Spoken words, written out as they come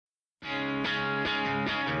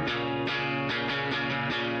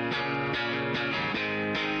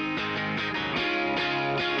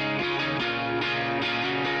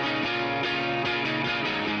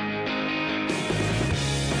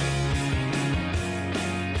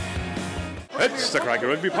It's the Craggy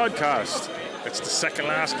Rugby Podcast. It's the second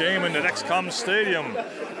last game in the XCOM Stadium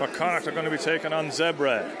where Connacht are going to be taking on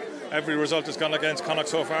Zebre. Every result has gone against Connacht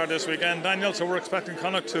so far this weekend, Daniel, so we're expecting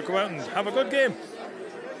Connacht to go out and have a good game.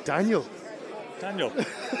 Daniel.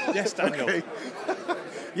 Yes, Daniel. Okay.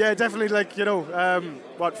 Yeah, definitely.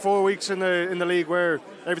 4 weeks in the league where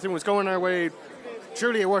everything was going our way.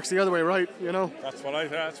 Surely it works the other way, right? That's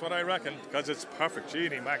what I reckon, because it's perfect.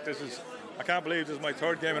 Genie, Mac, I can't believe this is my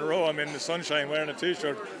third game in a row. I'm in the sunshine wearing a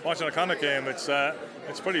t-shirt watching a Connacht game.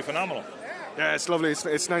 It's pretty phenomenal. Yeah, it's lovely.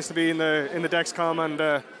 It's nice to be in the Dexcom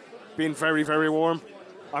and being very, very warm.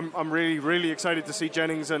 I'm really, really excited to see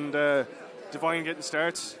Jennings and Devine getting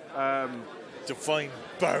starts. Devine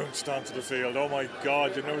bounced onto the field. Oh my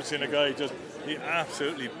God, you've never seen a guy he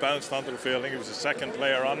absolutely bounced onto the field. I think he was the second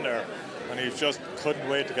player on there and he just couldn't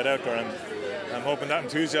wait to get out there, and I'm hoping that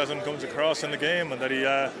enthusiasm comes across in the game and that he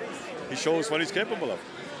shows what he's capable of.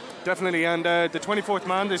 Definitely, and the 24th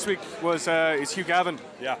man this week is Hugh Gavin.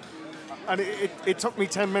 Yeah. And it took me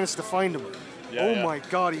 10 minutes to find him. Yeah, my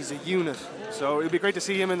God, he's a unit. So it'll be great to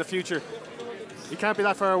see him in the future. He can't be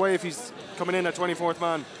that far away if he's coming in at 24th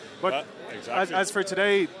man. But exactly. as for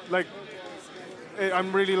today,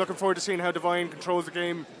 I'm really looking forward to seeing how Devine controls the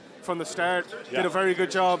game from the start. Yeah. Did a very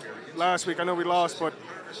good job last week. I know we lost, but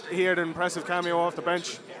he had an impressive cameo off the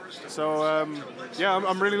bench. So, I'm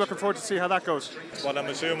really looking forward to see how that goes. Well, I'm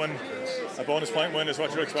assuming a bonus point win is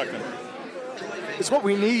what you're expecting. It's what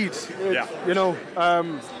we need. Yeah.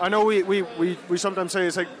 I know we sometimes say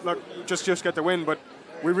it's like, look, just get the win, but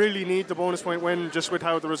we really need the bonus point win just with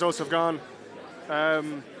how the results have gone.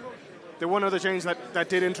 The one other change that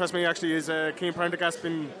did interest me actually is Cian Prendergast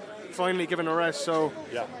been finally given a rest. So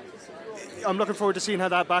yeah, I'm looking forward to seeing how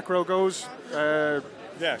that back row goes.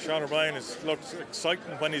 Sean O'Brien has looked exciting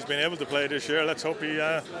when he's been able to play this year. Let's hope he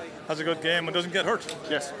has a good game and doesn't get hurt.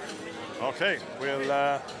 Yes. Okay,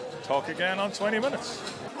 we'll talk again on 20 minutes.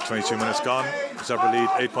 22 minutes gone. Zebre lead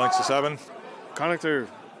 8 points to 7. Connacht are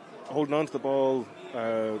holding on to the ball,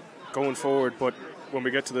 going forward, but when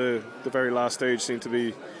we get to the very last stage, seem to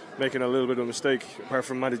be making a little bit of a mistake. Apart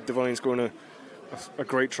from Matthew Devine scoring a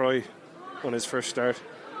great try on his first start.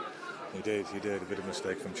 He did a bit of a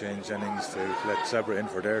mistake from Shane Jennings to let Zebre in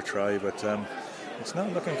for their try, but it's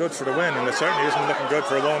not looking good for the win, and it certainly isn't looking good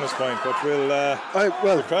for a bonus point. But the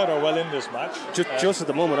crowd are well in this match. Just at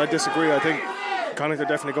the moment, I disagree. I think Connacht are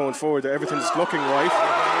definitely going forward. Everything's looking right.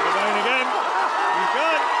 Devine again. He's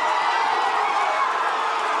gone.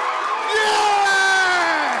 Yes!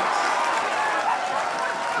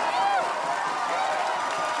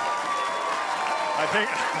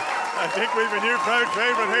 I think we've a new crowd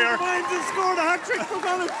favourite here. Devine just scored a hat-trick for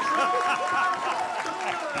Connacht.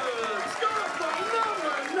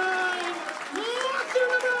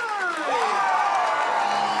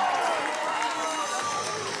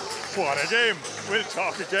 What a game. We'll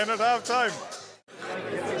talk again at half-time.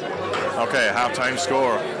 Okay, half-time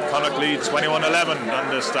score. Connacht leads 21-11,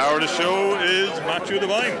 and the star of the show is Matthew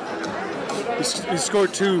Devine. He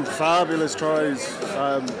scored two fabulous tries.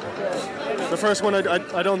 The first one,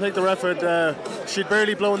 I don't think the ref had... she'd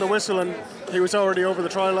barely blown the whistle and he was already over the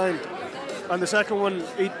try line. And the second one,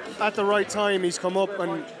 at the right time, he's come up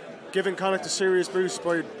and given Connacht a serious boost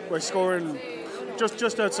by scoring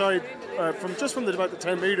just outside, from about the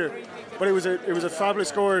 10 metre. But it was a fabulous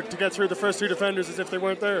score to get through the first two defenders as if they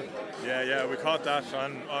weren't there. Yeah, we caught that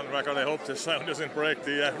on record. I hope the sound doesn't break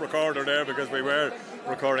the recorder there, because we were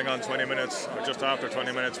recording on 20 minutes, or just after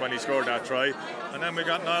 20 minutes when he scored that try. And then we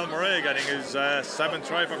got Niall Murray getting his seventh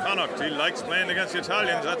try for Connacht. He likes playing against the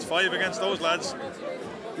Italians. That's 5 against those lads.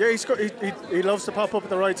 Yeah, he loves to pop up at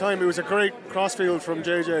the right time. It was a great crossfield from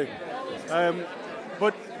JJ.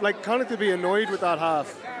 But Connacht will be annoyed with that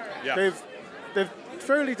half. Yeah. They've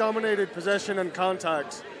fairly dominated possession and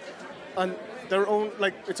contact, and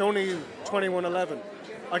it's only 21-11.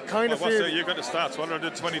 I kind of feel you got the stats. What are the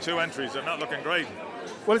 22 entries? They're not looking great.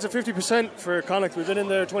 Well, it's a 50% for Connacht. We've been in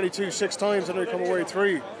there 6 times and they come away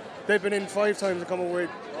 3. They've been in 5 times and come away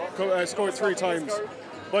scored 3 times,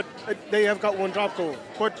 but they have got 1 drop goal.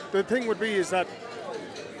 But the thing would be is that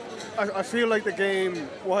I feel like the game,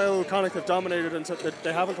 while Connacht have dominated and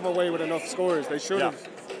they haven't come away with enough scores, they should have.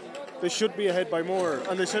 They should be ahead by more,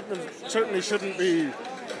 and they certainly shouldn't be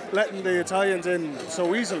letting the Italians in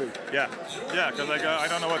so easily. Yeah, because I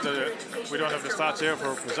don't know we don't have the stats here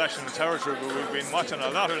for possession and territory, but we've been watching a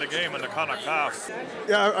lot of the game in the Connacht half.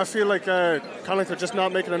 Yeah, I feel like Connacht are just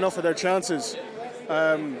not making enough of their chances.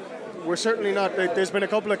 We're certainly not. There's been a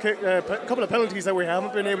couple of penalties that we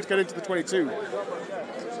haven't been able to get into the 22.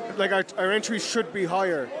 Like our entries should be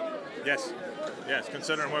higher. Yes,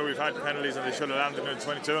 considering where we've had penalties and they should have landed in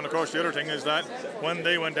 22. And of course the other thing is that when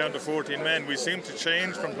they went down to 14 men, we seemed to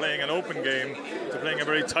change from playing an open game to playing a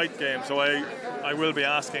very tight game. So I will be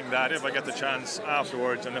asking that if I get the chance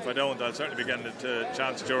afterwards, and if I don't, I'll certainly be getting the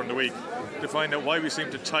chance during the week to find out why we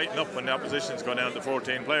seem to tighten up when the oppositions go down to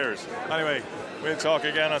 14 players. Anyway, we'll talk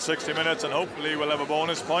again on 60 minutes and hopefully we'll have a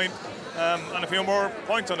bonus point and a few more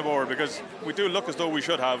points on the board, because we do look as though we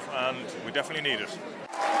should have, and we definitely need it.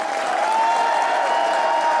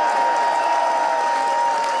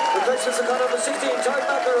 Reflections of number 16, Todd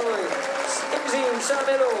McElroy. 18, Sam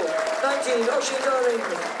Illo. 19, Oisin Darling.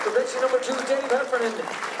 Reflection number 2, Dave Heffernan.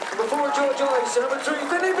 Number 4, Joe Joyce. And number 3,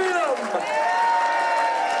 Finlay Bealham.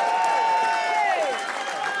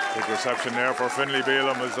 Big reception there for Finlay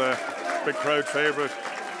Bealham as a big crowd favourite.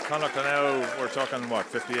 Connacht now, we're talking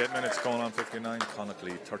 58 minutes going on 59. Connacht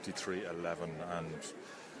lead 33-11 and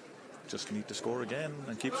just need to score again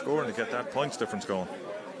and keep scoring to get that points difference going.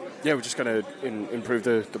 Yeah, we're just going to improve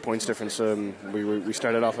the points difference. We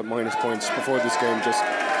started off at minus points before this game.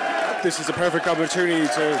 This is a perfect opportunity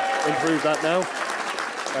to improve that now.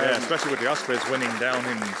 Yeah, especially with the Ospreys winning down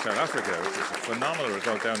in South Africa, which is a phenomenal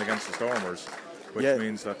result down against the Stormers, which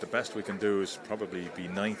means that the best we can do is probably be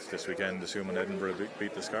 9th this weekend, assuming Edinburgh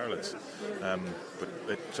beat the Scarlets. But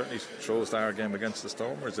it certainly shows that our game against the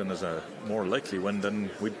Stormers in as a more likely win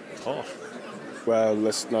than we'd thought. Well,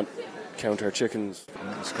 let's not count our chickens.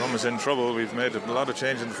 The scrum is in trouble. We've made a lot of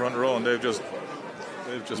change in the front row, and they've just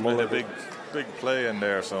made a big play in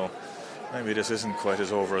there. So maybe this isn't quite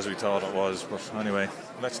as over as we thought it was. But anyway,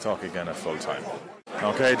 let's talk again at full time.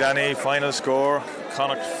 Okay, Danny, final score: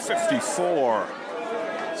 Connacht 54,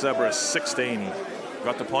 Zebre 16. We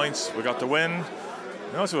got the points, we got the win.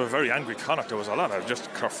 We also a very angry Connacht. There was a lot of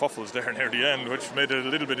just kerfuffles there near the end, which made it a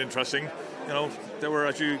little bit interesting. You know, there were,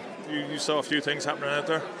 as you saw a few things happening out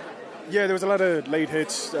there. Yeah, there was a lot of late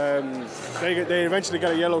hits. They eventually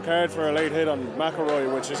got a yellow card for a late hit on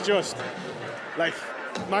McElroy, which is just like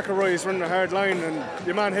McElroy is running a hard line and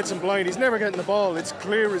the man hits him blind. He's never getting the ball. It's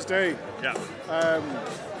clear as day. Yeah.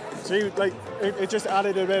 So it just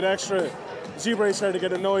added a bit extra. Zebre started to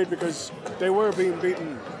get annoyed because they were being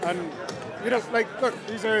beaten, and look,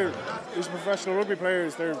 these are professional rugby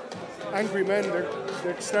players. They're angry men.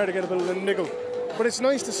 They're starting to get a bit of a niggle. But it's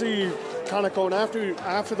nice to see Connacht going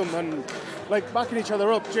after them and backing each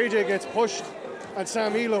other up. JJ gets pushed, and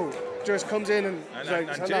Sam Elo just comes in and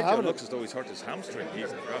JJ looks as though he's hurt his hamstring.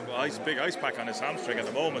 He's big ice pack on his hamstring at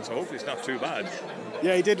the moment, so hopefully it's not too bad.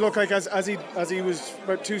 Yeah, he did look like as he was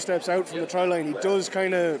about 2 steps out from the try line, he does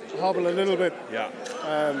kind of hobble a little bit. Yeah.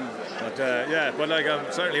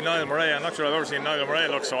 But certainly Niall Murray, I'm not sure I've ever seen Niall Murray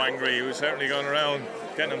look so angry. He was certainly going around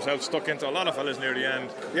getting himself stuck into a lot of fellas near the end.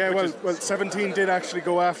 Yeah, well, 17 did actually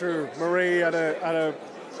go after Murray at a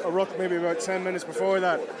ruck maybe about 10 minutes before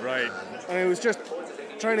that. Right. And it was just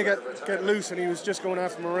trying to get loose, and he was just going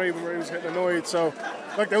after Murray when Murray was getting annoyed. So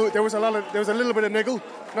there was a little bit of niggle,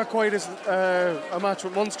 not quite as a match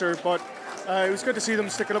with Munster, but it was good to see them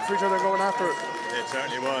sticking up for each other and going after it. It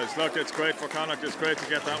certainly was. Look, it's great for Connacht. It's great to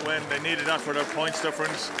get that win. They needed that for their points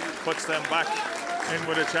difference. Puts them back in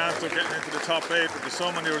with a chance of getting into the top 8. But there's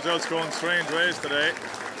so many results going strange ways today.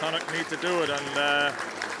 Connacht need to do it, and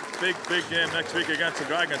big game next week against the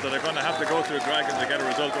Dragons, that they're going to have to go to the Dragons to get a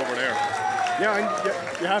result over there. Yeah,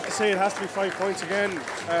 and you have to say it has to be 5 points again,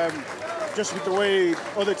 just with the way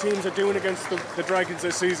other teams are doing against the Dragons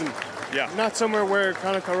this season. Yeah. Not somewhere where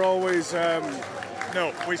Connacht are always...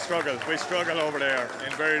 No, we struggle. We struggle over there.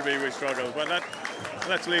 Invariably we struggle. But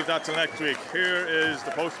let's leave that till next week. Here is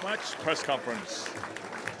the post-match press conference.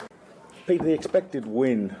 Pete, the expected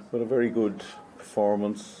win, but a very good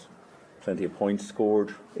performance. Plenty of points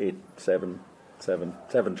scored, 7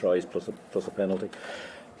 tries plus a penalty.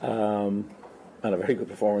 And a very good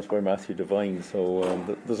performance by Matthew Devine.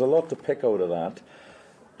 So there's a lot to pick out of that.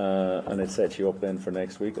 And it sets you up then for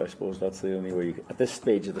next week. I suppose that's the only way at this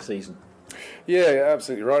stage of the season. Yeah,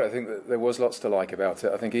 absolutely right. I think that there was lots to like about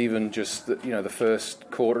it. I think even just the first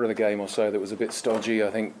quarter of the game or so that was a bit stodgy.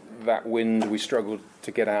 I think that wind we struggled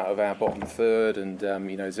to get out of our bottom third, and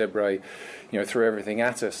Zebre, threw everything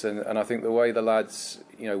at us. And I think the way the lads,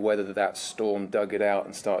 weathered that storm, dug it out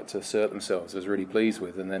and started to assert themselves, I was really pleased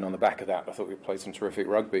with. And then on the back of that, I thought we played some terrific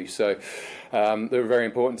rugby. So they were very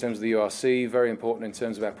important in terms of the URC, very important in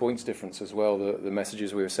terms of our points difference as well. The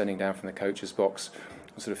messages we were sending down from the coaches' box.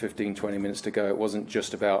 Sort of 15-20 minutes to go. It wasn't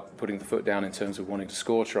just about putting the foot down in terms of wanting to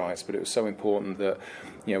score tries, but it was so important that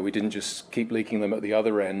we didn't just keep leaking them at the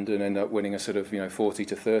other end and end up winning a sort of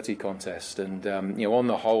 40-30 contest. And on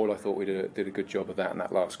the whole, I thought we did a good job of that in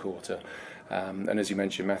that last quarter. And as you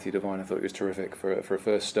mentioned, Matthew Devine, I thought he was terrific for a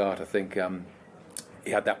first start. I think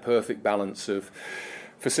he had that perfect balance of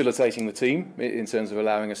facilitating the team in terms of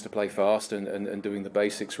allowing us to play fast and doing the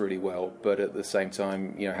basics really well, but at the same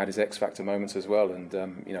time, had his X factor moments as well, and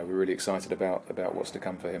we're really excited about what's to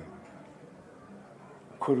come for him.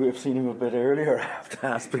 Could we have seen him a bit earlier? I have to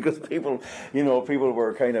ask, because people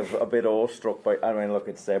were kind of a bit awestruck by. I mean, look,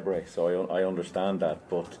 it's Zebre, so I understand that,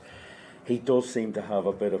 but he does seem to have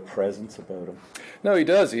a bit of presence about him. No, he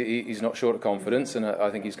does. He's not short of confidence, and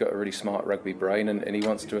I think he's got a really smart rugby brain, and he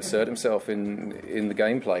wants to assert himself in the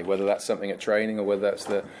gameplay, whether that's something at training or whether that's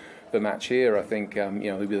the match here. I think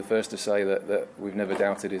he'll be the first to say that we've never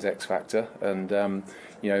doubted his X factor, and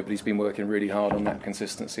but he's been working really hard on that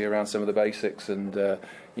consistency around some of the basics and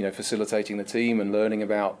facilitating the team and learning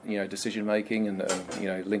about decision making and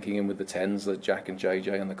linking in with the tens, like Jack and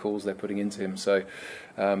JJ, and the calls they're putting into him. So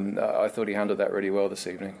I thought he handled that really well this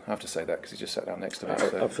evening. I have to say that because he just sat down next to me.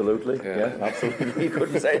 So. Absolutely, yeah, absolutely. You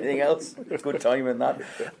couldn't say anything else. Good time in that.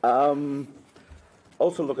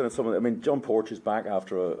 Also looking at some of, John Porch is back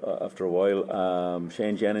after a while.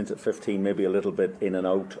 Shane Jennings at 15, maybe a little bit in and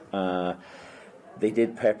out. They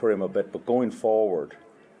did pepper him a bit, but going forward,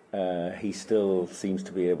 he still seems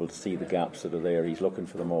to be able to see the gaps that are there. He's looking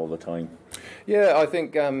for them all the time. Yeah, I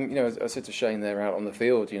think, as I said to Shane there out on the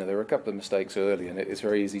field, there were a couple of mistakes early, and it's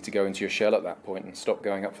very easy to go into your shell at that point and stop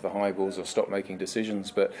going up for the high balls or stop making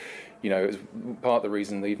decisions. But, it was part of the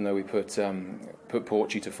reason that even though we put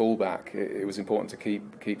Porchy to fullback, it was important to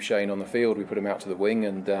keep Shane on the field. We put him out to the wing,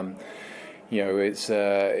 and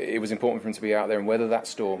it was important for him to be out there and weather that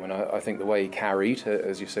storm. And I think the way he carried,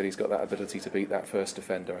 as you said, he's got that ability to beat that first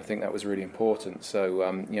defender. I think that was really important. So,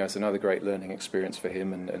 it's another great learning experience for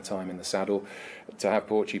him and time in the saddle. To have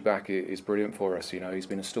Porchy back is brilliant for us. He's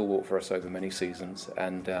been a stalwart for us over many seasons.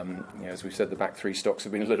 And, as we've said, the back three stocks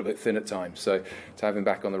have been a little bit thin at times. So to have him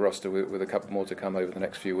back on the roster with a couple more to come over the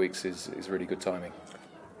next few weeks is really good timing.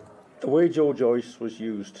 The way Joe Joyce was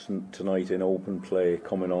used tonight in open play,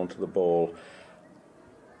 coming onto the ball,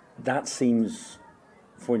 that seems,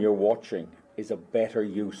 when you're watching, is a better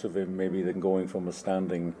use of him maybe than going from a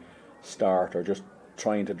standing start or just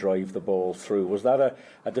trying to drive the ball through. Was that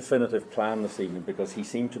a definitive plan this evening? Because he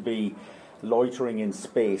seemed to be loitering in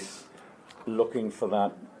space, looking for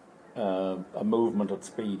that a movement at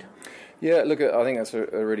speed. Yeah, look, I think that's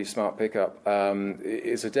a really smart pickup.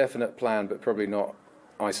 It's a definite plan, but probably not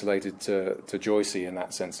isolated to Joycey in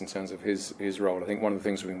that sense in terms of his role. I think one of the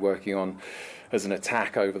things we've been working on as an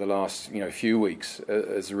attack over the last few weeks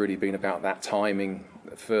has really been about that timing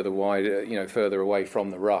further away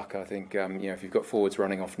from the ruck. I think if you've got forwards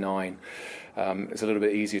running off 9, it's a little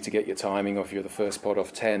bit easier to get your timing off. You're the first pod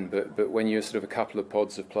off 10, but when you're sort of a couple of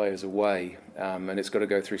pods of players away, and it's got to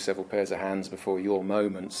go through several pairs of hands before your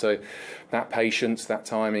moment. So that patience, that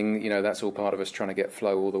timing, that's all part of us trying to get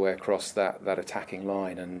flow all the way across that attacking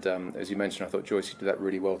line. And as you mentioned, I thought Joycey did that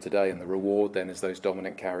really well today. And the reward then is those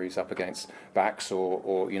dominant carries up against backs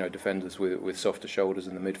or defenders with softer shoulders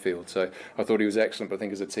in the midfield. So I thought he was excellent. But I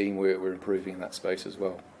think as a team we're improving in that space as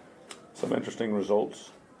well. Some interesting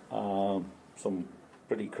results. Some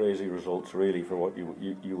pretty crazy results, really, for what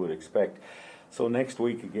you would expect. So next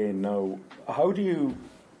week again. Now, how do you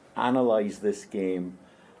analyse this game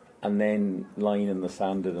and then line in the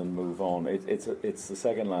sand it and move on? It's the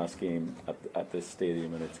second last game at this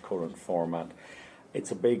stadium in its current format.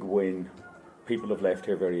 It's a big win. People have left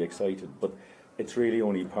here very excited, but it's really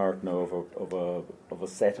only part now of a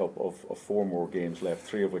setup of 4 more games left,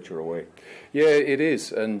 3 of which are away. Yeah, it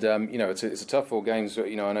is, and it's a tough 4 games.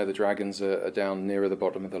 I know the Dragons are down nearer the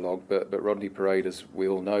bottom of the log, but Rodney Parade, as we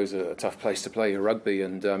all know, is a tough place to play your rugby,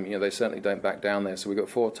 and they certainly don't back down there. So we've got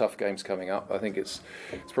 4 tough games coming up. I think it's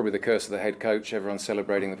probably the curse of the head coach. Everyone's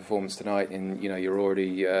celebrating the performance tonight, and you're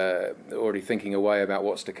already thinking away about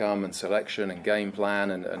what's to come and selection and game plan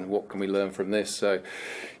and what can we learn from this. So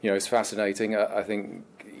it's fascinating. I think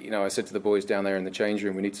I said to the boys down there in the change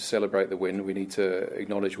room, we need to celebrate the win. We need to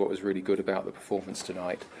acknowledge what was really good about the performance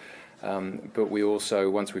tonight. But we also,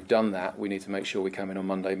 once we've done that, we need to make sure we come in on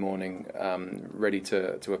Monday morning ready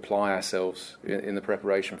to apply ourselves in the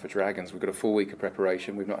preparation for Dragons. We've got a full week of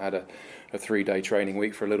preparation. We've not had a 3-day training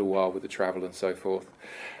week for a little while with the travel and so forth.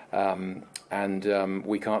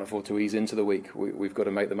 We can't afford to ease into the week. We've got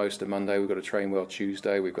to make the most of Monday. We've got to train well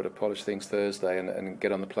Tuesday. We've got to polish things Thursday and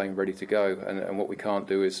get on the plane ready to go. And what we can't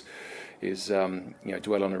do is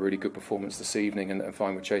dwell on a really good performance this evening and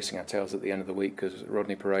find we're chasing our tails at the end of the week, because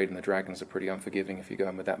Rodney Parade and the Dragons are pretty unforgiving if you go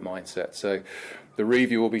in with that mindset. So the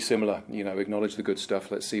review will be similar. Acknowledge the good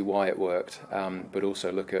stuff. Let's see why it worked, but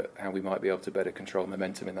also look at how we might be able to better control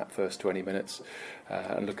momentum in that first 20 minutes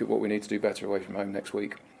and look at what we need to do better away from home next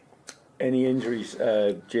week. Any injuries?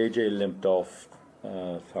 JJ limped off.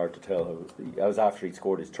 It's hard to tell. I was after he'd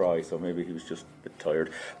scored his try, so maybe he was just a bit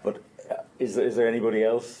tired. But is there anybody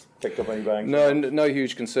else picked up any bangs? No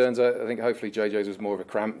huge concerns. I think hopefully JJ's was more of a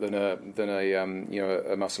cramp than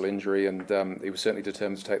a muscle injury, and he was certainly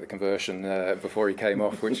determined to take the conversion before he came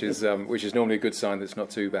off, which is normally a good sign that it's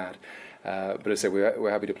not too bad. But as I said,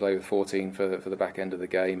 we're happy to play with 14 for the back end of the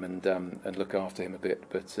game and look after him a bit.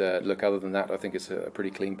 But look, other than that, I think it's a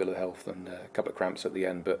pretty clean bill of health and a couple of cramps at the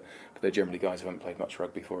end. But they're generally guys who haven't played much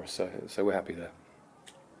rugby for us, so we're happy there.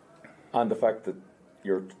 And the fact that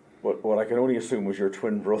what I can only assume was your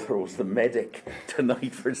twin brother was the medic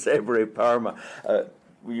tonight for Zebre Parma.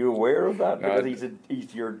 Were you aware of that? Because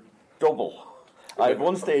he's your double. At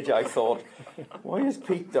one stage I thought, why is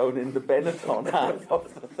Pete down in the Benetton half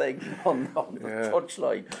of the thing on the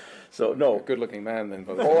touchline? So, no. Good-looking man then.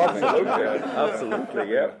 Absolutely.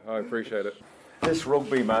 Absolutely, yeah. I appreciate it. This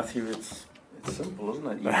rugby, Matthew, it's simple, isn't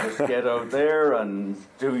it? You just get out there and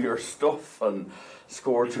do your stuff and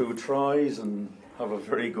score 2 tries and have a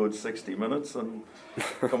very good 60 minutes and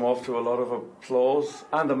come off to a lot of applause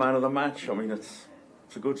and a man of the match. I mean, it's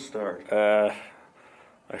a good start.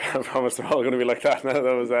 I can't promise they're all going to be like that. No,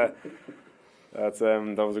 that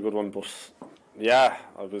was a good one. But yeah,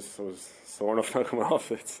 I was sore enough not coming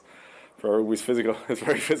off. It's for rugby's physical. It's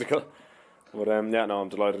very physical. But I'm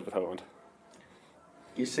delighted with how it went.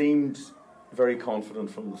 You seemed very confident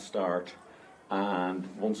from the start, and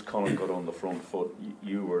once Connacht got on the front foot,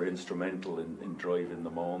 you were instrumental in driving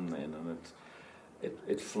them on then, and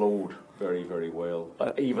it flowed very, very well,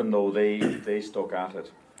 even though they stuck at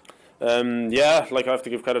it. I have to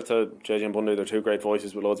give credit to JJ and Bundy. They're 2 great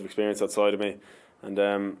voices with loads of experience outside of me, and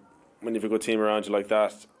when you have a good team around you like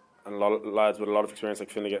that and a lot of lads with a lot of experience like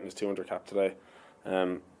Finlay getting his 200 cap today,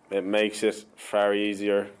 it makes it far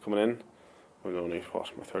easier coming in. I'm only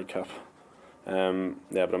my 3rd cap,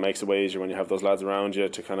 but it makes it way easier when you have those lads around you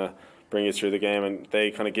to kind of bring you through the game, and they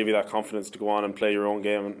kind of give you that confidence to go on and play your own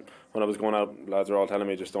game. And when I was going out, lads are all telling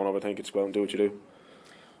me, just don't overthink it, just go out and do what you do.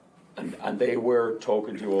 And they were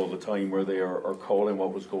talking to you all the time, where they are calling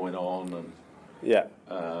what was going on, and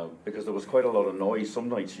because there was quite a lot of noise. Some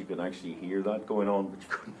nights you can actually hear that going on, but you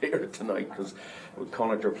couldn't hear it tonight because when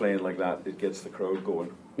Connacht are playing like that, it gets the crowd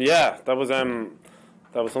going. Yeah, that was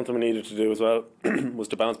something we needed to do as well, was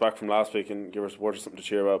to bounce back from last week and give our supporters something to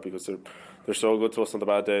cheer about, because they're so good to us on the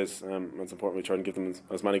bad days. It's important we try and give them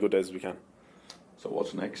as many good days as we can. So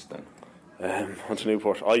what's next then? On to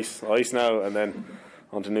Newport. Ice now, and then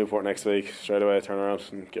on to Newport next week, straight away, turn around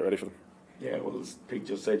and get ready for them. Yeah, well, as Pete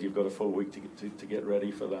just said, you've got a full week to get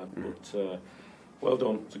ready for that. But well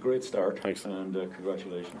done. It's a great start. Thanks. And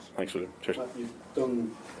congratulations. Thanks, William. Cheers. You've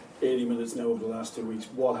done 80 minutes now over the last 2 weeks.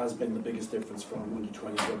 What has been the biggest difference from under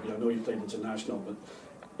 20 rugby? I know you played international, but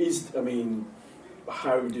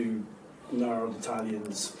how do gnarled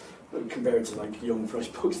Italians compare to like young fresh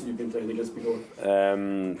bucks that you've been playing against before?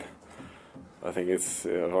 I think it's,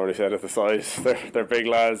 I've already said it, the size. They're big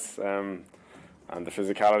lads, and the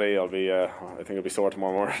physicality. I think I'll be sore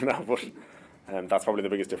tomorrow morning now, but that's probably the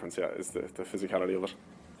biggest difference. Yeah, is the physicality of it.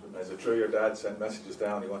 Is it true your dad sent messages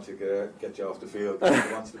down? He wants to get you off the field.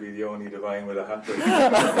 He wants to be the only Devine with a hat trick.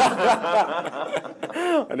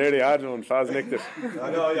 I nearly had one. Faz nicked it.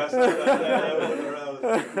 I know. Yes.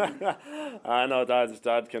 I know.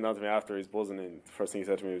 Dad came down to me after. He's buzzing, and the first thing he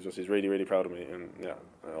said to me was just he's really, really proud of me, and yeah,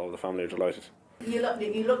 all the family are delighted. You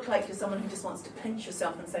look like you're someone who just wants to pinch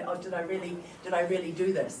yourself and say, "Oh, did I really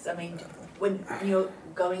do this?" I mean, when you're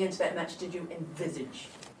going into that match, did you envisage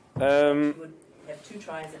you would have 2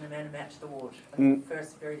 tries and a man match the ward?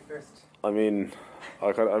 Very first. I mean,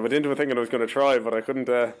 I went into it thinking I was going to try, but I couldn't.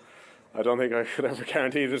 I don't think I could ever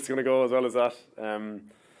guarantee that it's going to go as well as that. I'm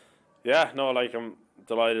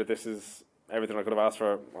delighted. This is everything I could have asked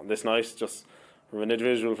for on this night. Just from an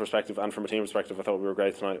individual perspective and from a team perspective, I thought we were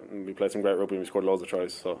great tonight, and we played some great rugby and we scored loads of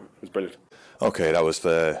tries, so it was brilliant. Okay, that was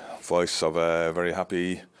the voice of a very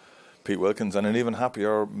happy Pete Wilkins and an even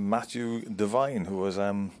happier Matthew Devine, who was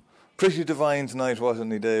pretty divine tonight,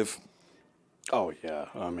 wasn't he, Dave? Oh, yeah.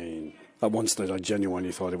 I mean, at one stage I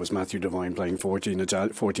genuinely thought it was Matthew Devine playing 14,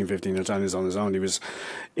 15 Italians on his own.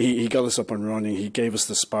 He got us up and running. He gave us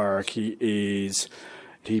the spark. He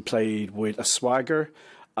played with a swagger.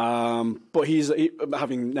 But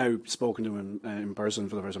having now spoken to him in person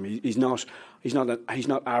for the first time, he's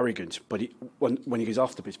not arrogant. But when he gets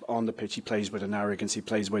off the pitch, on the pitch, he plays with an arrogance. He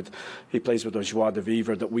plays with a joie de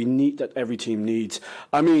vivre that every team needs.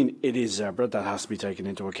 I mean, it is Zebre that has to be taken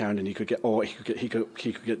into account, and he could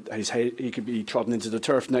be trodden into the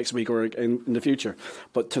turf next week or in the future.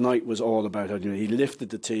 But tonight was all about how he lifted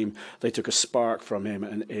the team. They took a spark from him,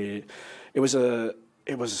 and it was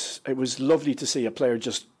lovely to see a player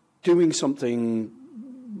just doing something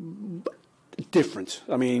different.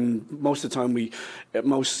 I mean, most of the time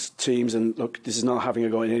most teams, and look, this is not having a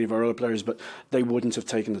go at any of our other players, but they wouldn't have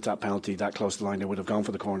taken the tap penalty that close to the line. They would have gone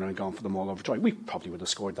for the corner and gone for them all over try. We probably would have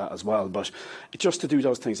scored that as well, but just to do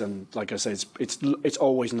those things, and like I say, it's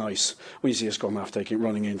always nice when you see a scrum-half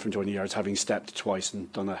running in from 20 yards, having stepped twice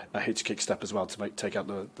and done a hitch kick step as well to take out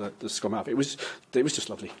the scrum-half. It was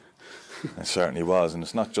just lovely. It certainly was, and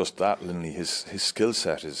it's not just that, Linley. His skill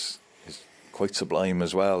set is quite sublime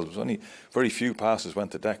as well. There was only very few passes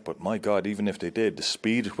went to deck, but my God, even if they did, the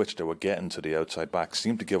speed at which they were getting to the outside back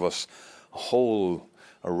seemed to give us a whole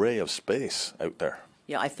array of space out there.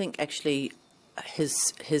 Yeah, I think actually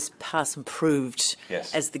his pass improved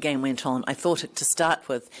as the game went on. I thought to start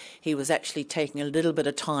with, he was actually taking a little bit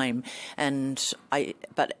of time,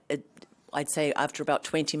 I'd say after about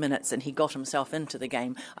 20 minutes and he got himself into the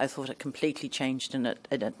game, I thought it completely changed, and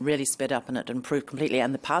it really sped up and it improved completely,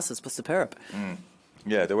 and the passes were superb.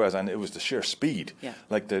 Yeah, there was, and it was the sheer speed. Yeah.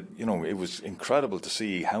 Like it was incredible to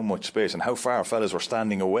see how much space and how far fellas were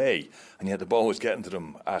standing away, and yet the ball was getting to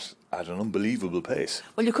them at an unbelievable pace.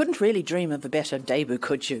 Well, you couldn't really dream of a better debut,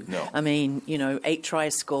 could you? No. I mean, 8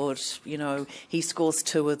 tries scored, he scores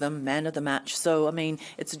 2 of them, man of the match. So, I mean,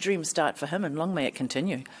 it's a dream start for him, and long may it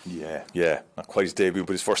continue. Yeah. Not quite his debut,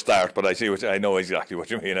 but his first start. But I know exactly what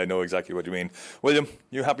you mean. William,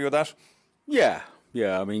 you happy with that?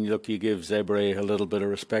 Yeah, I mean, look, you give Zebre a little bit of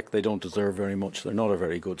respect. They don't deserve very much. They're not a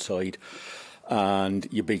very good side. And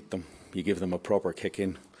you beat them. You give them a proper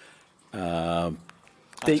kick-in. Talking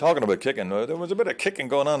about kicking, there was a bit of kicking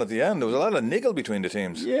going on at the end. There was a lot of niggle between the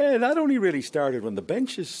teams. Yeah, that only really started when the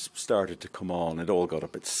benches started to come on. It all got a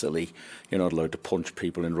bit silly. You're not allowed to punch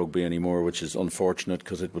people in rugby anymore, which is unfortunate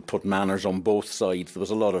because it would put manners on both sides. There was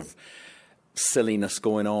a lot of silliness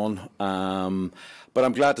going on. But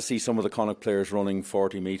I'm glad to see some of the Connacht players running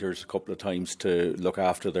 40 metres a couple of times to look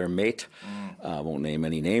after their mate. I won't name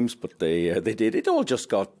any names, but they did. It all just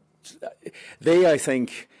got... I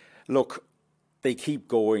think, look, they keep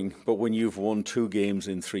going, but when you've won 2 games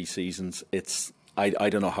in 3 seasons, I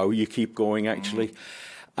don't know how you keep going, actually.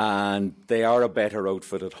 And they are a better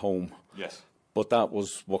outfit at home. Yes. But that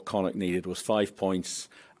was what Connacht needed, was 5 points,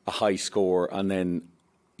 a high score, and then...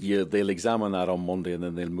 they'll examine that on Monday, and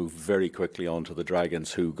then they'll move very quickly on to the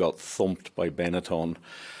Dragons, who got thumped by Benetton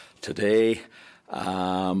today.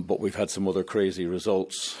 But we've had some other crazy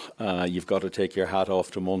results. You've got to take your hat off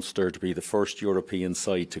to Munster to be the first European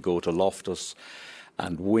side to go to Loftus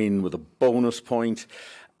and win with a bonus point.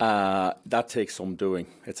 That takes some doing.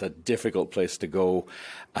 It's a difficult place to go.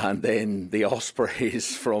 And then the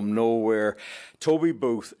Ospreys from nowhere. Toby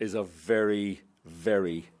Booth is a very,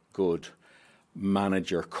 very good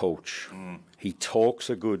manager coach. He talks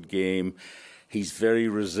a good game, he's very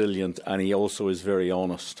resilient, and he also is very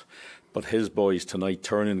honest. But his boys tonight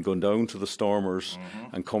going down to the Stormers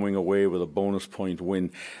and coming away with a bonus point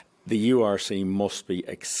win, the URC must be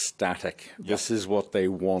ecstatic. Yep. This is what they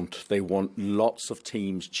want. They want lots of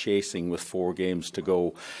teams chasing with 4 games to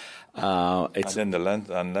go. And then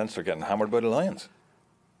Leinster getting hammered by the Lions.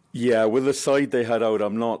 Yeah, with the side they had out,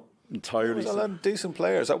 I'm not entirely. There was a lot of decent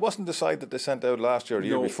players. That wasn't the side that they sent out last year or the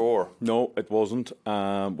year before. No, it wasn't,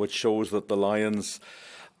 which shows that the Lions,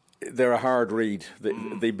 they're a hard read.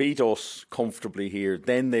 They beat us comfortably here.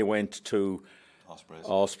 Then they went to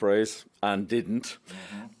Ospreys and didn't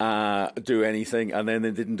do anything, and then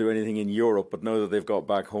they didn't do anything in Europe. But now that they've got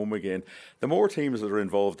back home again, the more teams that are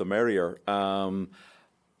involved, the merrier.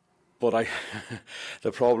 But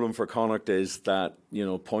the problem for Connacht is that,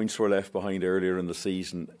 points were left behind earlier in the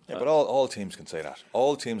season. Yeah, but all teams can say that.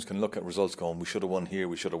 All teams can look at results going, we should have won here,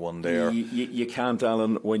 we should have won there. You can't,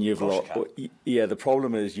 Alan, when you've lost. Yeah, the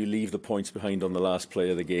problem is you leave the points behind on the last play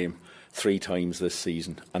of the game 3 times this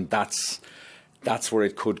season. And that's where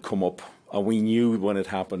it could come up. And we knew when it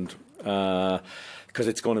happened, because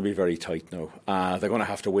it's going to be very tight now. They're going to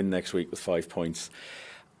have to win next week with 5 points.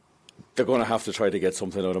 They're going to have to try to get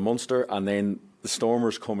something out of Munster, and then the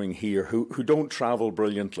Stormers coming here, who don't travel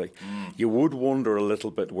brilliantly. You would wonder a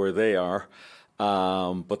little bit where they are,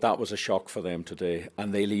 but that was a shock for them today,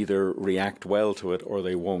 and they'll either react well to it or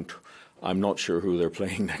they won't. I'm not sure who they're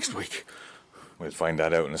playing next week. We'll find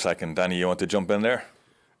that out in a second. Danny, you want to jump in there?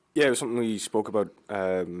 Yeah, it was something we spoke about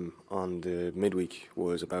on the midweek,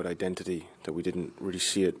 was about identity, that we didn't really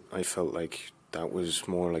see it. I felt like that was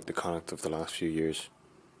more like the Connacht of the last few years.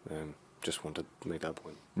 Just wanted to make that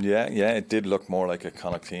point. Yeah, it did look more like a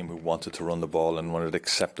Connacht team who wanted to run the ball and wanted to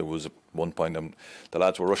accept it was at one point. The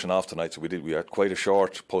lads were rushing off tonight, so we had quite a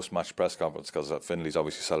short post-match press conference because Finley's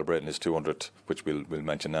obviously celebrating his 200th, which we'll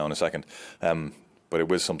mention now in a second. But it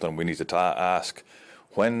was something we needed to ask.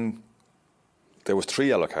 When there was 3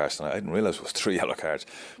 yellow cards tonight, I didn't realise it was 3 yellow cards.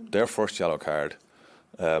 Their first yellow card,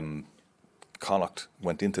 Connacht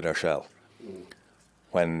went into their shell.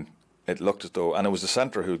 When it looked as though, and it was the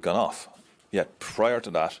centre who'd gone off. Yet prior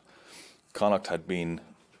to that, Connacht had been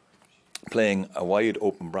playing a wide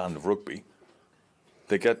open brand of rugby.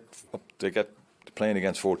 They get playing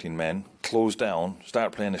against 14 men, close down,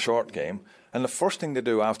 start playing a short game, and the first thing they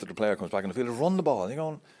do after the player comes back in the field is run the ball. And you're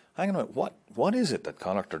going, hang on a minute, what is it that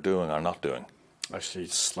Connacht are doing or not doing? Actually,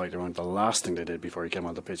 slightly around, the last thing they did before he came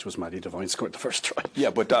on the pitch was Matthew Devine scored the first try. Yeah,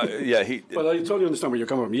 but But I totally understand where you're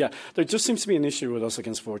coming from. Yeah, there just seems to be an issue with us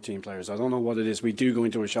against 14 players. I don't know what it is. We do go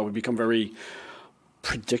into a shot, we become very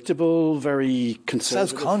predictable, very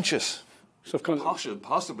conservative. Self-conscious.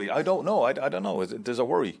 Possibly. I don't know. I don't know. There's a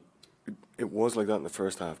worry. It was like that in the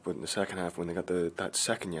first half, but in the second half, when they got that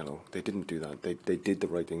second yellow, they didn't do that. They did the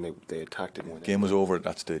right thing. They attacked it more. The game was over at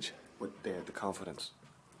that stage. But they had the confidence.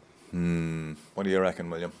 What do you reckon,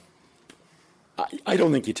 William? I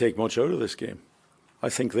don't think you take much out of this game. I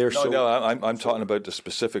think they're I'm talking about the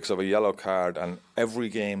specifics of a yellow card, and every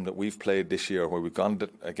game that we've played this year where we've gone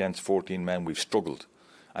against 14 men, we've struggled,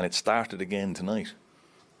 and it started again tonight.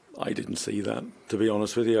 I didn't see that, to be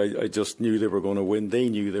honest with you. I just knew they were going to win. They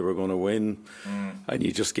knew they were going to win, and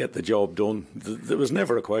you just get the job done. There was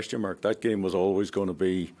never a question mark. That game was always going to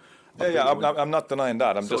be. I'm not denying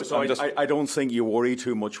that. I don't think you worry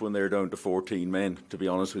too much when they're down to 14 men, to be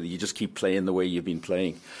honest with you. You just keep playing the way you've been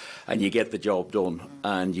playing, and you get the job done,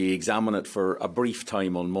 and you examine it for a brief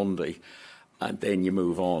time on Monday, and then you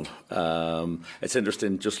move on. It's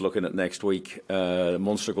interesting just looking at next week.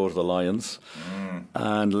 Munster go to the Lions,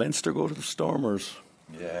 and Leinster go to the Stormers.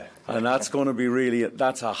 Yeah. And that's going to be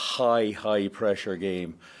that's a high pressure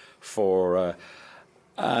game for...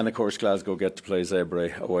 and of course Glasgow get to play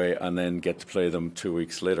Zebre away and then get to play them 2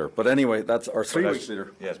 weeks later. But anyway, that's 3 weeks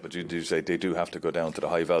later. Yes, but you do say they do have to go down to the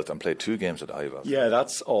High Veld and play 2 games at the High Veld. Yeah,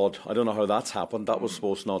 that's odd. I don't know how that's happened. That was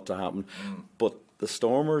supposed not to happen. But the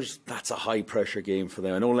Stormers, that's a high pressure game for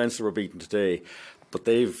them. I know Leinster were beaten today, but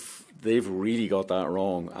they've really got that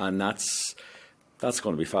wrong, and that's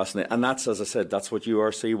going to be fascinating. And that's, as I said, that's what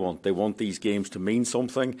URC want. They want these games to mean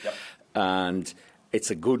something. Yep. And it's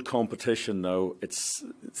a good competition now.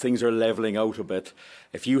 Things are levelling out a bit.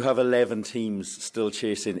 If you have 11 teams still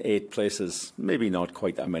chasing 8 places, maybe not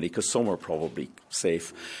quite that many, because some are probably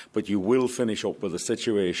safe, but you will finish up with a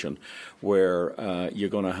situation where you're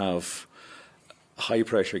going to have high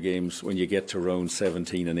pressure games when you get to round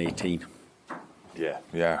 17 and 18.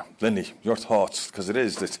 Yeah. Lindy, your thoughts? Because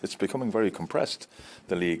it's becoming very compressed,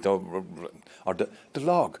 the league. Or the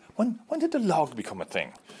log. When did the log become a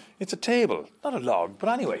thing? It's a table, not a log, but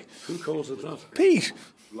anyway. Who calls it that? Pete!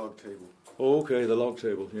 Log table. Oh, okay, the log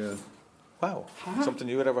table, yeah. Wow. Something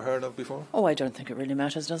you had ever heard of before? Oh, I don't think it really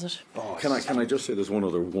matters, does it? Oh, can I just say there's one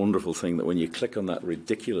other wonderful thing, that when you click on that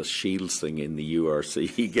ridiculous Shields thing in the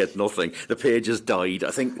URC, you get nothing. The page has died,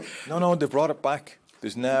 I think. No, they brought it back.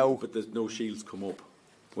 There's no Shields come up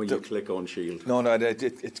when you click on Shield. No,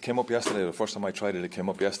 it came up yesterday. The first time I tried it came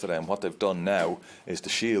up yesterday. And what they've done now is the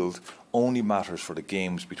Shield only matters for the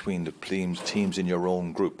games between the teams in your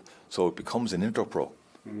own group. So it becomes an Interpro.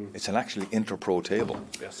 It's an actually Interpro table.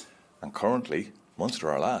 Yes. And currently, Munster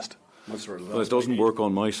are last. Well, it doesn't work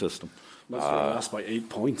on my system. Munster are last by 8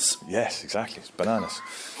 points. Yes, exactly. It's bananas.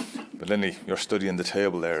 But Lindy, you're studying the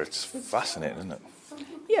table there. It's fascinating, isn't it?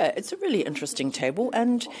 Yeah, it's a really interesting table,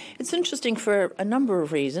 and it's interesting for a number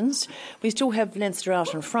of reasons. We still have Leinster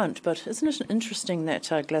out in front, but isn't it interesting that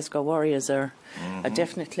Glasgow Warriors are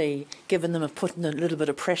definitely giving them putting a little bit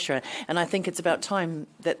of pressure, and I think it's about time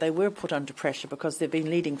that they were put under pressure because they've been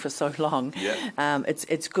leading for so long. Yeah.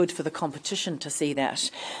 It's good for the competition to see that.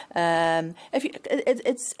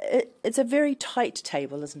 It's a very tight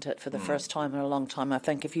table, isn't it, for the first time in a long time? I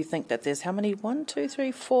think if you think that there's how many? 1, 2,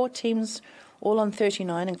 3, 4 teams all on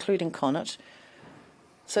 39, including Connacht.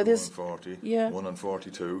 So there's 1 on 40, yeah, 1 on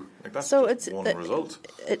 42. Like that's so just one result.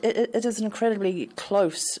 It is incredibly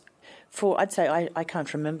close. I'd say I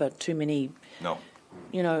can't remember too many. No.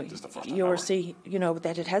 You know, URC, you know,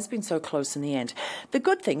 that it has been so close in the end. The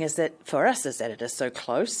good thing is that for us is that it is so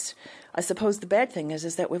close. I suppose the bad thing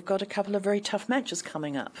is that we've got a couple of very tough matches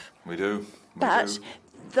coming up. We do. But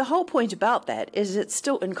the whole point about that is it's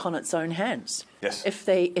still in Connacht's own hands. Yes. If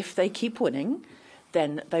they keep winning,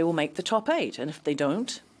 then they will make the top 8, and if they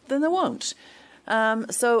don't, then they won't.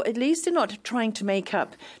 So at least they're not trying to make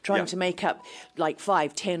up like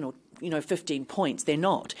 5, 10 or 15 points. They're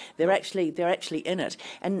not. They're actually in it.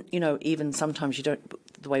 And even sometimes you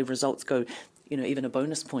don't. The way results go, even a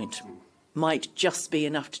bonus point might just be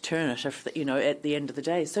enough to turn it if at the end of the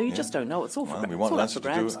day. So you just don't know. It's all for we want Leinster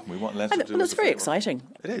to do. We want Leinster to do. Well, it's very exciting.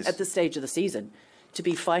 It is at this stage of the season to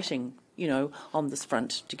be fighting. On this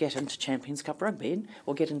front to get into Champions Cup rugby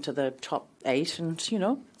or get into the top 8, and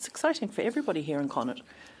it's exciting for everybody here in Connacht.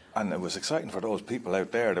 And it was exciting for those people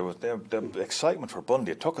out there. There was the excitement for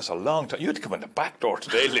Bundy. It took us a long time. You had to come in the back door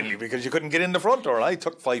today, Lindley, because you couldn't get in the front door. I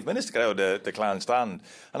took 5 minutes to get out of the Clan stand.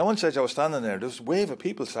 And at one stage I was standing there. This wave of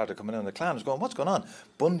people started coming in the Clan. I was going, what's going on?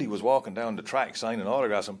 Bundy was walking down the track signing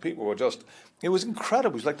autographs, and people were just... It was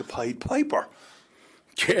incredible. It was like the Pied Piper.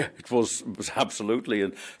 Yeah, it was absolutely,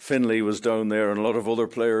 and Finlay was down there and a lot of other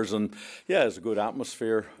players, and yeah, it's a good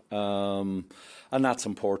atmosphere, and that's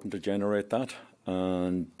important to generate that.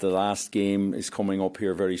 And the last game is coming up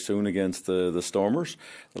here very soon against the Stormers.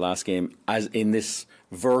 The last game, as in this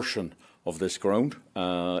version of this ground,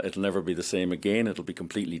 it'll never be the same again. It'll be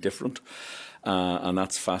completely different. And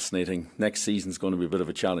that's fascinating. Next season's going to be a bit of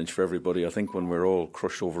a challenge for everybody, I think, when we're all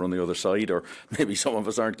crushed over on the other side, or maybe some of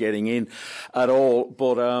us aren't getting in at all.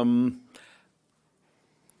 But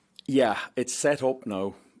yeah, it's set up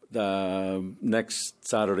now. Next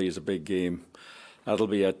Saturday is a big game. That'll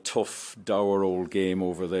be a tough, dour old game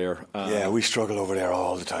over there. Yeah, we struggle over there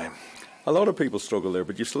all the time. A lot of people struggle there,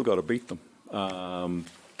 but you've still got to beat them.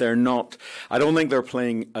 They're not. I don't think they're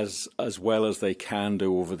playing as well as they can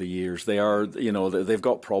do over the years. They are, they've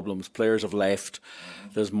got problems. Players have left.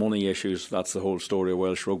 There's money issues. That's the whole story of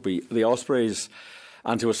Welsh rugby. The Ospreys,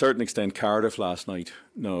 and to a certain extent Cardiff last night.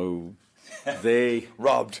 No, they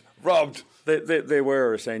robbed. They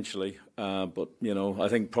were essentially, but I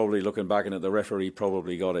think probably looking back on it, the referee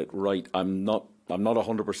probably got it right. I'm not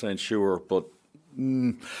 100% sure, but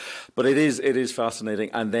it is fascinating.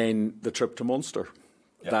 And then the trip to Munster.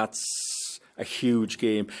 Yep. That's a huge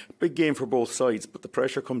game. Big game for both sides, but the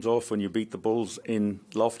pressure comes off when you beat the Bulls in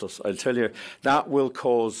Loftus. I'll tell you, that will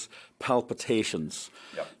cause palpitations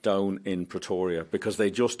down in Pretoria, because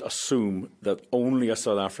they just assume that only a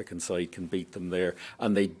South African side can beat them there,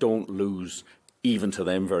 and they don't lose even to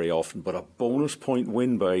them very often. But a bonus point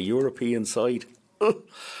win by a European side,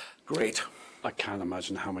 great. I can't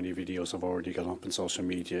imagine how many videos have already gone up in social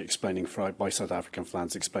media explaining by South African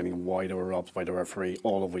fans explaining why they were robbed by the referee,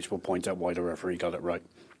 all of which will point out why the referee got it right.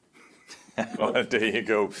 Well, there you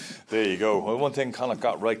go. Well, one thing Connacht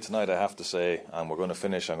got right tonight, I have to say, and we're going to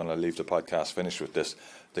finish, I'm going to leave the podcast finished with this,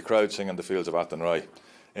 the crowd singing the Fields of Athenry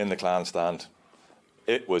in the Clan stand.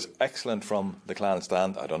 It was excellent from the Clan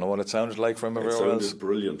stand. I don't know what it sounded like from everywhere else. It sounded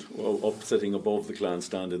brilliant. Well, up sitting above the Clan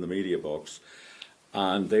stand in the media box.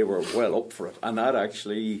 And they were well up for it. And that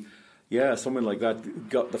actually, something like that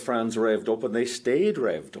got the fans revved up, and they stayed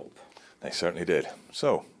revved up. They certainly did.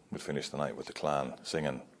 So, we'll finish the night with the Clan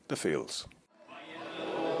singing The Fields.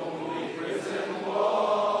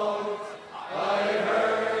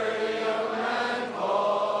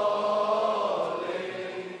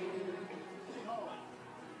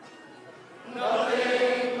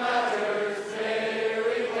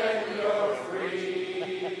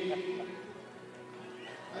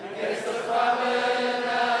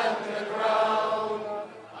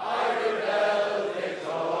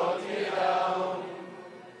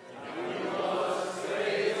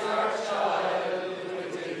 Child.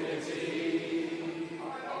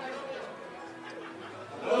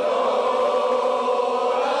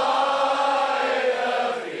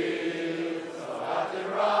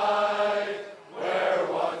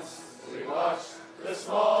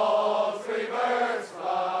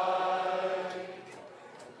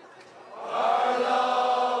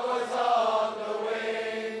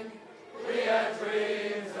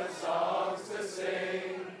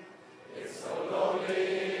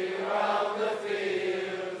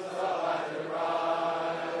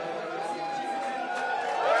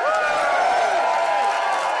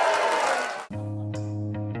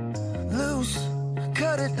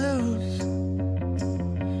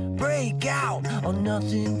 make out, or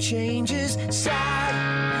nothing changes. Sad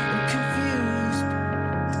and confused.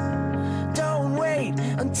 Don't wait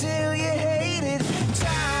until